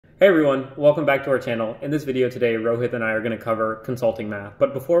Hey everyone, welcome back to our channel. In this video today, Rohit and I are going to cover consulting math.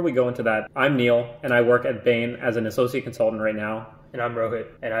 But before we go into that, I'm Neel and I work at Bain as an associate consultant right now. And I'm Rohit,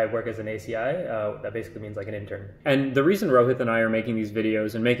 and I work as an ACI. That basically means like an intern. And the reason Rohit and I are making these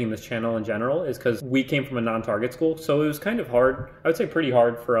videos and making this channel in general is because we came from a non-target school. So it was kind of hard, I would say pretty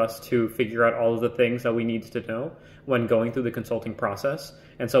hard for us to figure out all of the things that we needed to know when going through the consulting process.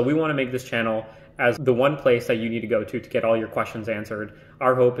 And so we want to make this channel as the one place that you need to go to get all your questions answered.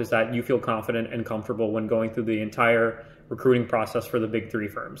 Our hope is that you feel confident and comfortable when going through the entire recruiting process for the big three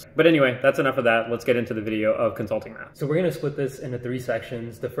firms. But anyway, that's enough of that. Let's get into the video of consulting math. So we're going to split this into three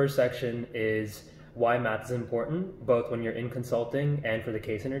sections. The first section is why math is important, both when you're in consulting and for the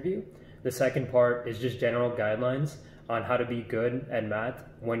case interview. The second part is just general guidelines on how to be good at math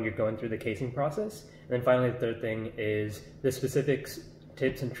when you're going through the casing process. And then finally, the third thing is the specifics,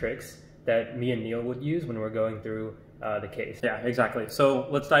 tips and tricks that me and Neel would use when we're going through the case. Yeah, exactly. So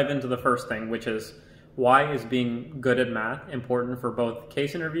let's dive into the first thing, which is why is being good at math important for both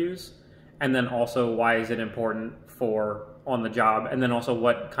case interviews, and then also why is it important for on the job, and then also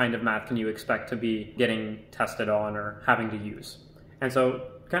what kind of math can you expect to be getting tested on or having to use. And so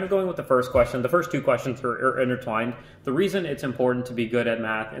kind of going with the first question, the first two questions are intertwined. The reason it's important to be good at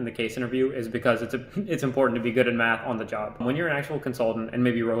math in the case interview is because it's important to be good at math on the job. When you're an actual consultant, and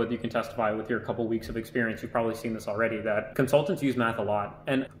maybe Rohit, you can testify with your couple weeks of experience, you've probably seen this already, that consultants use math a lot.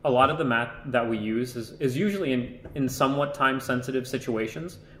 And a lot of the math that we use is usually in somewhat time-sensitive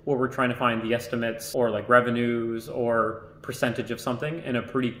situations where we're trying to find the estimates or like revenues or percentage of something in a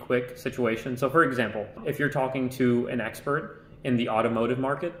pretty quick situation. So for example, if you're talking to an expert in the automotive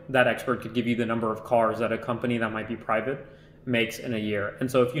market, that expert could give you the number of cars that a company that might be private makes in a year.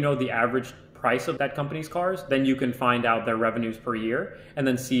 And so if you know the average price of that company's cars, then you can find out their revenues per year and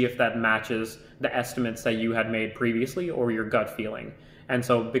then see if that matches the estimates that you had made previously or your gut feeling. And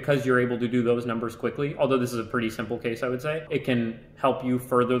so because you're able to do those numbers quickly, although this is a pretty simple case, I would say, it can help you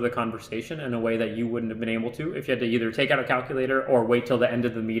further the conversation in a way that you wouldn't have been able to if you had to either take out a calculator or wait till the end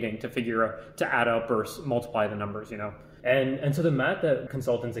of the meeting to add up or multiply the numbers, you know. And so the math that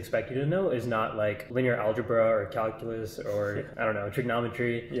consultants expect you to know is not like linear algebra or calculus or, I don't know,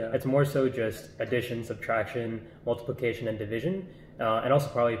 trigonometry. Yeah. It's more so just addition, subtraction, multiplication, and division, and also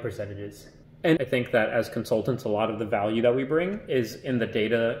probably percentages. And I think that as consultants, a lot of the value that we bring is in the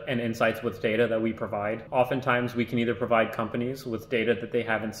data and insights with data that we provide. Oftentimes, we can either provide companies with data that they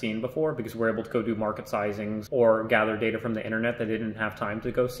haven't seen before because we're able to go do market sizings or gather data from the internet that they didn't have time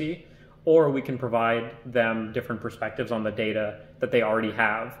to go see. Or we can provide them different perspectives on the data that they already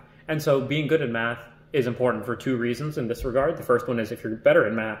have. And so being good at math is important for two reasons in this regard. The first one is if you're better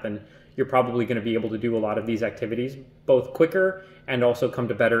at math, then you're probably going to be able to do a lot of these activities both quicker and also come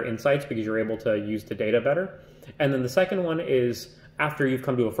to better insights because you're able to use the data better. And then the second one is after you've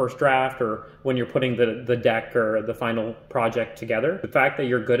come to a first draft or when you're putting the deck or the final project together, the fact that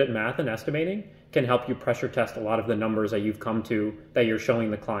you're good at math and estimating can help you pressure test a lot of the numbers that you've come to that you're showing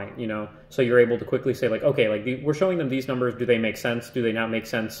the client, you know? So you're able to quickly say like, okay, like we're showing them these numbers. Do they make sense? Do they not make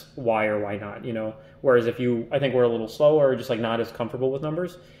sense? Why or why not, you know? Whereas if I think we're a little slower or just like not as comfortable with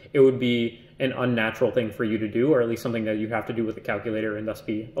numbers, it would be an unnatural thing for you to do, or at least something that you have to do with a calculator and thus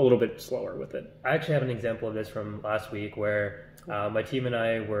be a little bit slower with it. I actually have an example of this from last week where my team and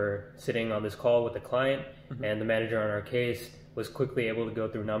I were sitting on this call with the client, and the manager on our case was quickly able to go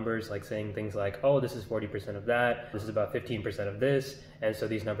through numbers like saying things like, oh, this is 40% of that, this is about 15% of this, and so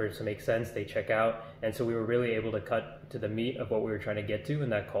these numbers make sense, they check out. And so we were really able to cut to the meat of what we were trying to get to in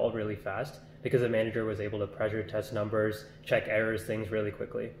that call really fast because the manager was able to pressure test numbers, check errors, things really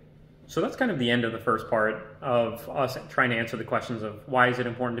quickly. So that's kind of the end of the first part of us trying to answer the questions of why is it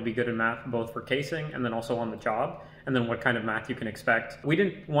important to be good at math, both for casing and then also on the job, and then what kind of math you can expect. We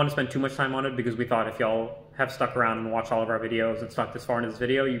didn't want to spend too much time on it because we thought if y'all have stuck around and watched all of our videos and stuck this far into this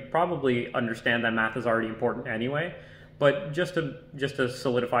video, you probably understand that math is already important anyway. But just to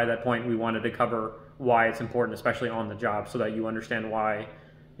solidify that point, we wanted to cover why it's important, especially on the job, so that you understand why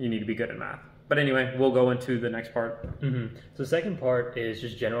you need to be good at math. But anyway, we'll go into the next part. So the second part is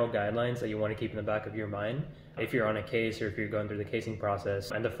just general guidelines that you want to keep in the back of your mind if you're on a case or if you're going through the casing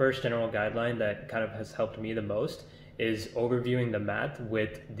process. And the first general guideline that kind of has helped me the most is overviewing the math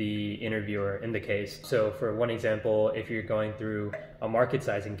with the interviewer in the case. So for one example, if you're going through a market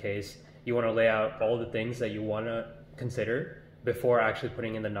sizing case, you want to lay out all the things that you want to consider before actually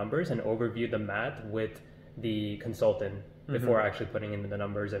putting in the numbers and overview the math with the consultant before actually putting in the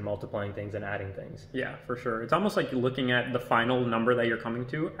numbers and multiplying things and adding things. Yeah, for sure. It's almost like looking at the final number that you're coming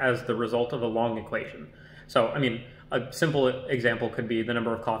to as the result of a long equation. So, I mean, a simple example could be the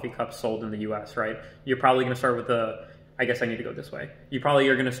number of coffee cups sold in the US, right? You're probably going to start with the I guess I need to go this way. You probably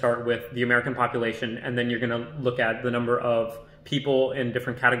are going to start with the American population, and then you're going to look at the number of people in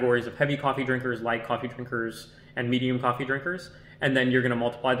different categories of heavy coffee drinkers, light coffee drinkers, and medium coffee drinkers. And then you're going to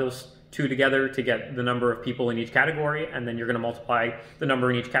multiply those two together to get the number of people in each category, and then you're going to multiply the number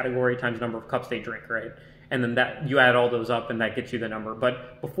in each category times the number of cups they drink, right? And then that you add all those up, and that gets you the number.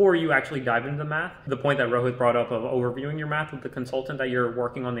 But before you actually dive into the math, the point that Rohit brought up of overviewing your math with the consultant that you're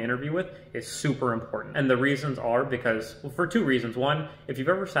working on the interview with is super important. And the reasons are because, well, for two reasons. One, if you've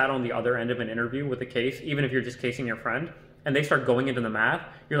ever sat on the other end of an interview with a case, even if you're just casing your friend, and they start going into the math,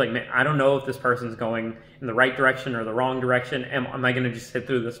 you're like, man, I don't know if this person's going in the right direction or the wrong direction. Am I going to just sit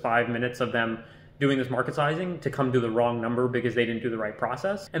through this 5 minutes of them doing this market sizing to come to the wrong number because they didn't do the right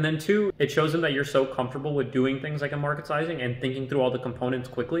process? And then two, it shows them that you're so comfortable with doing things like a market sizing and thinking through all the components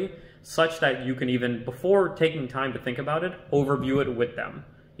quickly, such that you can even, before taking time to think about it, overview it with them.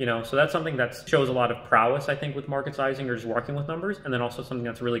 You know, so that's something that shows a lot of prowess, I think, with market sizing or just working with numbers, and then also something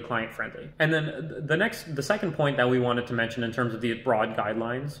that's really client friendly. And then the second point that we wanted to mention in terms of the broad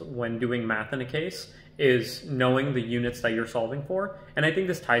guidelines when doing math in a case is knowing the units that you're solving for. And I think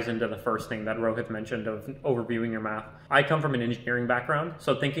this ties into the first thing that Rohit mentioned of overviewing your math. I come from an engineering background,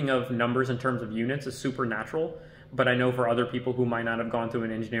 so thinking of numbers in terms of units is super natural. But I know for other people who might not have gone through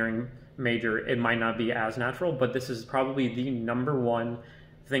an engineering major, it might not be as natural. But this is probably the number one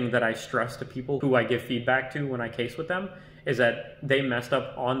thing that I stress to people who I give feedback to when I case with them, is that they messed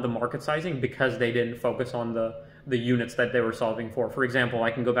up on the market sizing because they didn't focus on the units that they were solving for. For example,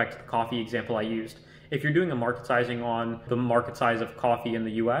 I can go back to the coffee example I used. If you're doing a market sizing on the market size of coffee in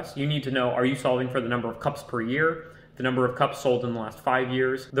the US, you need to know, are you solving for the number of cups per year, the number of cups sold in the last 5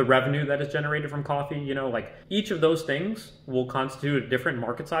 years, the revenue that is generated from coffee? You know, like each of those things will constitute a different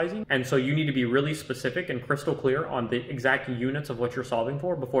market sizing. And so you need to be really specific and crystal clear on the exact units of what you're solving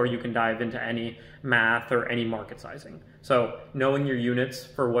for before you can dive into any math or any market sizing. So knowing your units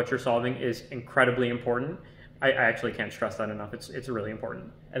for what you're solving is incredibly important. I actually can't stress that enough. It's really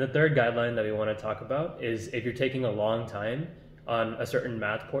important. And the third guideline that we want to talk about is if you're taking a long time on a certain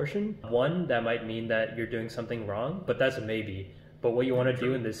math portion, one, that might mean that you're doing something wrong, but that's a maybe. But what you want to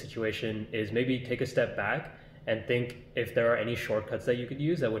do in this situation is maybe take a step back and think if there are any shortcuts that you could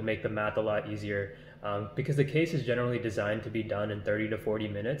use that would make the math a lot easier. Because the case is generally designed to be done in 30 to 40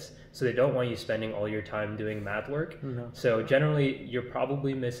 minutes, so they don't want you spending all your time doing math work. No. So generally, you're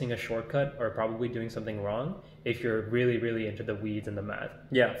probably missing a shortcut or probably doing something wrong if you're really, really into the weeds and the math.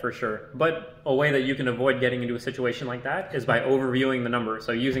 Yeah, for sure. But a way that you can avoid getting into a situation like that is by overviewing the numbers.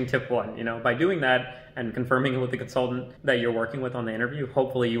 So using tip one, you know, by doing that and confirming it with the consultant that you're working with on the interview,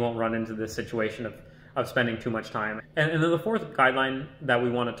 hopefully you won't run into this situation of spending too much time. And then the fourth guideline that we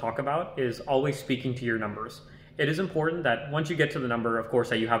want to talk about is always speaking to your numbers. It is important that once you get to the number, of course,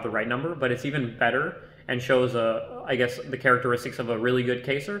 that you have the right number, but it's even better and shows, I guess, the characteristics of a really good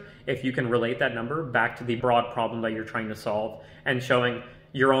caser if you can relate that number back to the broad problem that you're trying to solve and showing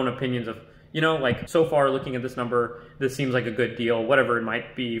your own opinions of, you know, like, so far looking at this number, this seems like a good deal, whatever it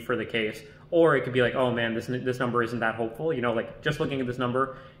might be for the case. Or it could be like, oh man, this number isn't that hopeful. You know, like just looking at this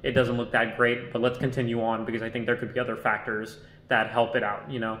number, it doesn't look that great, but let's continue on because I think there could be other factors that help it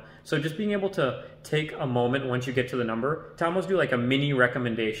out, you know? So just being able to take a moment once you get to the number to almost do like a mini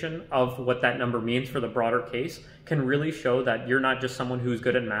recommendation of what that number means for the broader case can really show that you're not just someone who's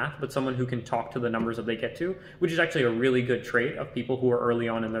good at math, but someone who can talk to the numbers that they get to, which is actually a really good trait of people who are early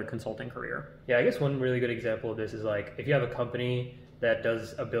on in their consulting career. Yeah, I guess one really good example of this is like if you have a company that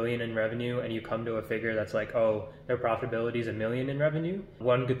does $1 billion in revenue and you come to a figure that's like, oh, their profitability is $1 million in revenue.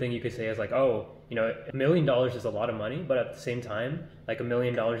 One good thing you could say is like, oh, you know, $1 million is a lot of money, but at the same time, like $1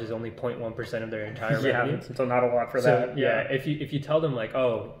 million is only 0.1% of their entire revenue. Yeah, so not a lot for so, that. Yeah, if you tell them like,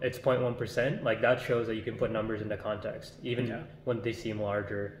 oh, it's 0.1%, like that shows that you can put numbers into context, even when they seem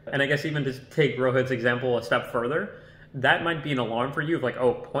larger. And I guess even to take Rohit's example a step further, that might be an alarm for you of like,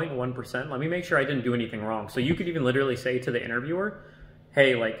 oh, 0.1%, let me make sure I didn't do anything wrong. So you could even literally say to the interviewer,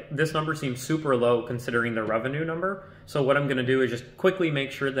 hey, like this number seems super low considering the revenue number. So what I'm going to do is just quickly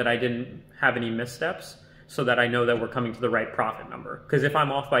make sure that I didn't have any missteps so that I know that we're coming to the right profit number. Because if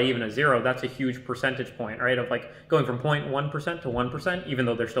I'm off by even a zero, that's a huge percentage point, right? Of like going from 0.1% to 1%, even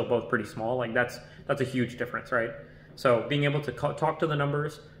though they're still both pretty small, like that's a huge difference, right? So being able to talk to the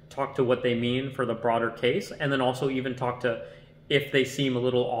numbers, talk to what they mean for the broader case, and then also even talk to if they seem a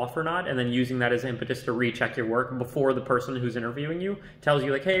little off or not, and then using that as impetus to recheck your work before the person who's interviewing you tells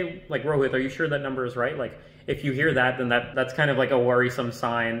you like, hey, like Rohit, are you sure that number is right? Like if you hear that, then that's kind of like a worrisome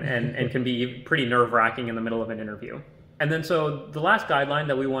sign and can be pretty nerve-wracking in the middle of an interview. And then so the last guideline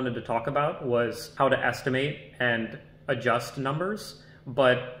that we wanted to talk about was how to estimate and adjust numbers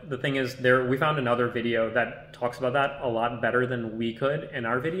But the thing is, we found another video that talks about that a lot better than we could in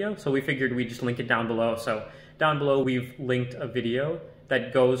our video. So we figured we'd just link it down below. So down below, we've linked a video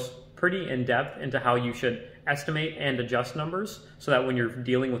that goes pretty in depth into how you should estimate and adjust numbers so that when you're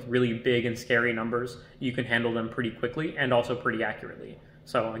dealing with really big and scary numbers, you can handle them pretty quickly and also pretty accurately.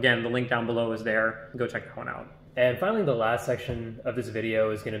 So again, the link down below is there. Go check that one out. And finally, the last section of this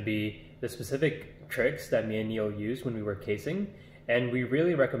video is going to be the specific tricks that me and Neel used when we were casing. And we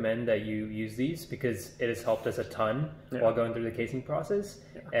really recommend that you use these because it has helped us a ton while going through the casing process.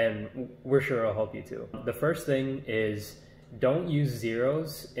 And we're sure it'll help you too. The first thing is don't use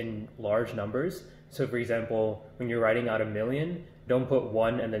zeros in large numbers. So for example, when you're writing out 1,000,000, don't put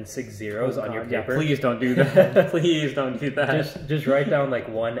 1 and then 6 zeros on your paper. Yeah, please don't do that. Please don't do that. Just write down like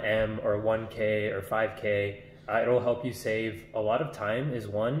 1M or 1K or 5K. It'll help you save a lot of time is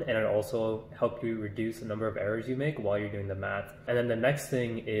one, and it'll also help you reduce the number of errors you make while you're doing the math. And then the next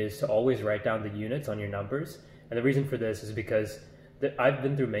thing is to always write down the units on your numbers. And the reason for this is because I've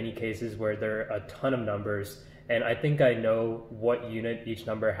been through many cases where there are a ton of numbers, and I think I know what unit each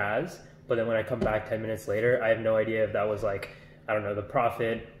number has, but then when I come back 10 minutes later, I have no idea if that was like, I don't know, the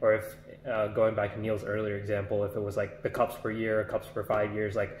profit, or if, going back to Neel's earlier example, if it was like the cups per year, or cups per 5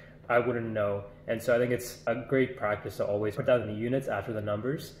 years, like I wouldn't know. And so I think it's a great practice to always put down the units after the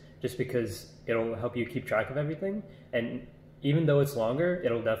numbers, just because it'll help you keep track of everything. And even though it's longer,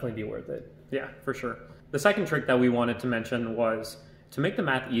 it'll definitely be worth it. Yeah, for sure. The second trick that we wanted to mention was to make the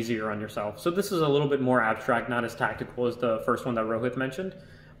math easier on yourself. So this is a little bit more abstract, not as tactical as the first one that Rohit mentioned.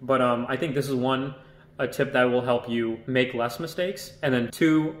 But I think this is a tip that will help you make less mistakes. And then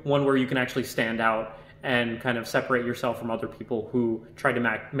two, one where you can actually stand out and kind of separate yourself from other people who try to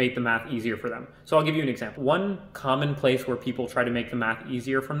make the math easier for them. So I'll give you an example. One common place where people try to make the math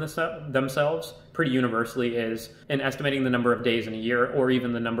easier from themselves pretty universally is in estimating the number of days in a year, or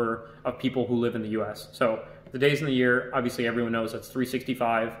even the number of people who live in the US. So the days in the year, obviously everyone knows that's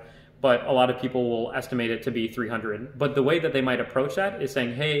 365, but a lot of people will estimate it to be 300. But the way that they might approach that is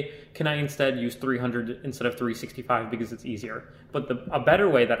saying, hey, can I instead use 300 instead of 365 because it's easier? But a better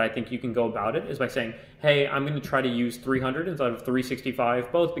way that I think you can go about it is by saying, hey, I'm going to try to use 300 instead of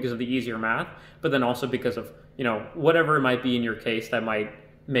 365, both because of the easier math, but then also because of, whatever it might be in your case that might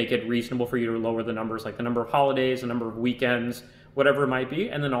make it reasonable for you to lower the numbers, like the number of holidays, the number of weekends, whatever it might be.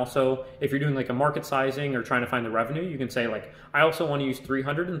 And then also, if you're doing like a market sizing or trying to find the revenue, you can say like, I also want to use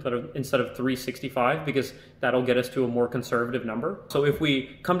 300 instead of 365 because that'll get us to a more conservative number. So if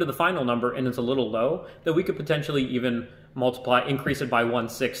we come to the final number and it's a little low, then we could potentially even increase it by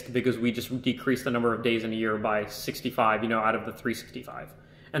 1/6 because we just decrease the number of days in a year by 65, out of the 365.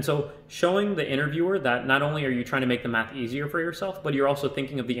 And so showing the interviewer that not only are you trying to make the math easier for yourself, but you're also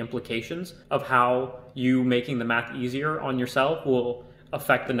thinking of the implications of how you making the math easier on yourself will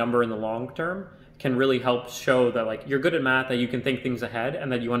affect the number in the long term can really help show that like you're good at math, that you can think things ahead,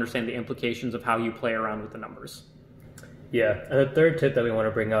 and that you understand the implications of how you play around with the numbers. Yeah, and the third tip that we want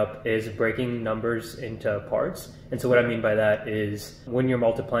to bring up is breaking numbers into parts. And so what I mean by that is when you're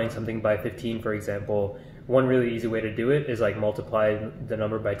multiplying something by 15, for example, one really easy way to do it is like multiply the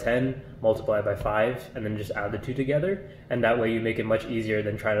number by 10, multiply by 5, and then just add the two together. And that way you make it much easier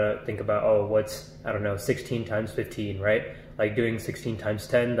than trying to think about, oh, what's, 16 times 15, right? Like doing 16 times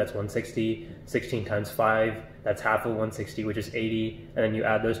 10, that's 160, 16 times 5, that's half of 160, which is 80, and then you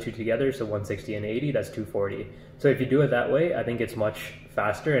add those two together, so 160 and 80, that's 240. So if you do it that way, I think it's much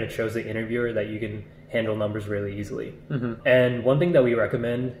faster, and it shows the interviewer that you can handle numbers really easily. Mm-hmm. And one thing that we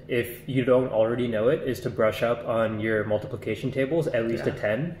recommend, if you don't already know it, is to brush up on your multiplication tables at least to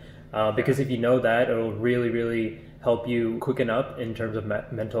 10, because if you know that, it'll really, really help you quicken up in terms of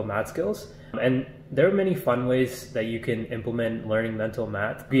mental math skills. And there are many fun ways that you can implement learning mental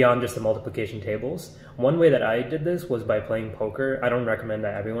math beyond just the multiplication tables. One way that I did this was by playing poker. I don't recommend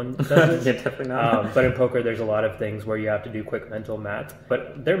that everyone does this. Yeah, definitely not. But in poker, there's a lot of things where you have to do quick mental math.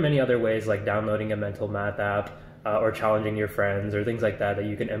 But there are many other ways, like downloading a mental math app or challenging your friends or things like that that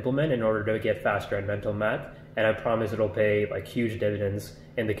you can implement in order to get faster at mental math. And I promise it'll pay like huge dividends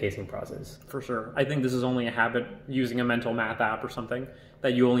in the casing process. For sure. I think this is only a habit, using a mental math app or something,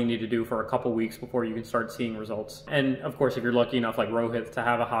 that you only need to do for a couple weeks before you can start seeing results. And of course, if you're lucky enough like Rohit to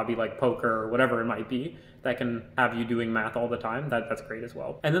have a hobby like poker or whatever it might be that can have you doing math all the time, that's great as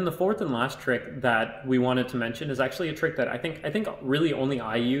well. And then the fourth and last trick that we wanted to mention is actually a trick that I think really only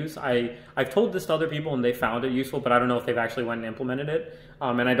I use. I've told this to other people and they found it useful, but I don't know if they've actually went and implemented it.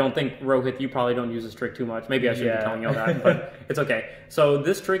 And I don't think, Rohit, you probably don't use this trick too much. Maybe I shouldn't be telling you all that, but it's okay. So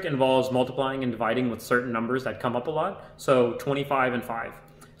this trick involves multiplying and dividing with certain numbers that come up a lot. So 25 and 5.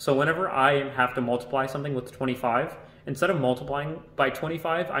 So whenever I have to multiply something with 25, instead of multiplying by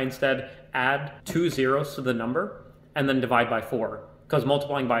 25, I instead add 2 zeros to the number and then divide by 4. Because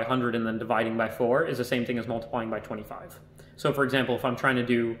multiplying by 100 and then dividing by 4 is the same thing as multiplying by 25. So for example, if I'm trying to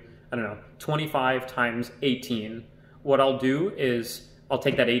do, I don't know, 25 times 18, what I'll do is I'll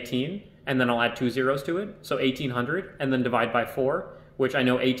take that 18 and then I'll add 2 zeros to it. So 1800 and then divide by 4, which I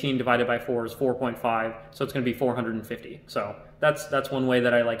know 18 divided by 4 is 4.5. So it's going to be 450. So that's one way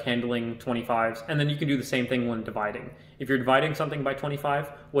that I like handling 25s. And then you can do the same thing when dividing. If you're dividing something by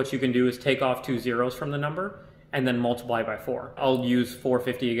 25, what you can do is take off 2 zeros from the number and then multiply by 4. I'll use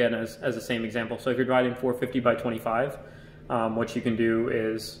 450 again as the same example. So if you're dividing 450 by 25, what you can do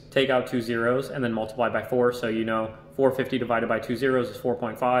is take out 2 zeros and then multiply by 4. So you know 450 divided by 2 zeros is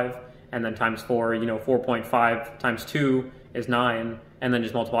 4.5, and then times 4, you know 4.5 times 2 is 9, and then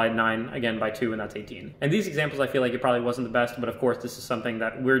just multiply 9 again by 2, and that's 18. And these examples, I feel like it probably wasn't the best, but of course this is something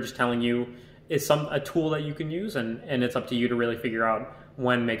that we're just telling you is a tool that you can use, and it's up to you to really figure out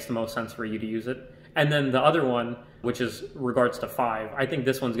when makes the most sense for you to use it. And then the other one, which is regards to 5, I think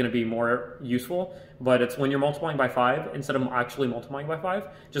this one's going to be more useful, but it's when you're multiplying by 5, instead of actually multiplying by 5,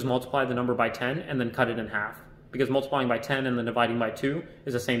 just multiply the number by 10 and then cut it in half. Because multiplying by 10 and then dividing by 2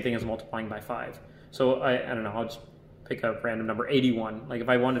 is the same thing as multiplying by 5. So I don't know, I'll just pick a random number, 81. Like if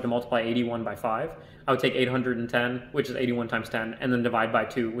I wanted to multiply 81 by 5, I would take 810, which is 81 times 10, and then divide by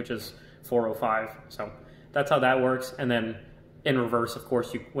 2, which is 405. So that's how that works. And then in reverse, of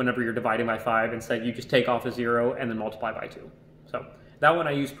course, whenever you're dividing by 5, instead you just take off a 0 and then multiply by 2. So that one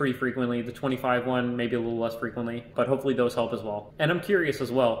I use pretty frequently. The 25 one, maybe a little less frequently, but hopefully those help as well. And I'm curious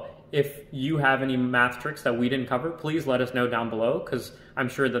as well, if you have any math tricks that we didn't cover, please let us know down below, because I'm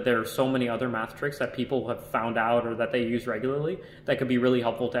sure that there are so many other math tricks that people have found out or that they use regularly that could be really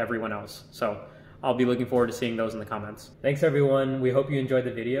helpful to everyone else. So I'll be looking forward to seeing those in the comments. Thanks everyone. We hope you enjoyed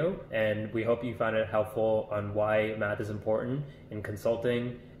the video, and we hope you found it helpful on why math is important in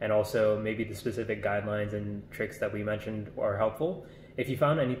consulting, and also maybe the specific guidelines and tricks that we mentioned are helpful. If you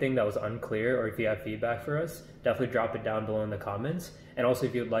found anything that was unclear, or if you have feedback for us, definitely drop it down below in the comments. And also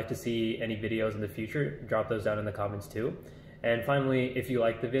if you'd like to see any videos in the future, drop those down in the comments too. And finally, if you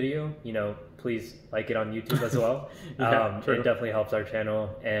like the video, please like it on YouTube as well. It definitely helps our channel,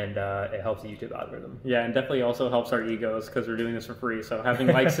 and it helps the YouTube algorithm. Yeah, and definitely also helps our egos, because we're doing this for free. So having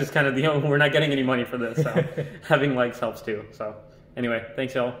likes is kind of we're not getting any money for this. So having likes helps too. So anyway,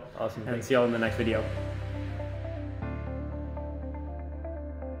 thanks y'all. Awesome. And see y'all in the next video.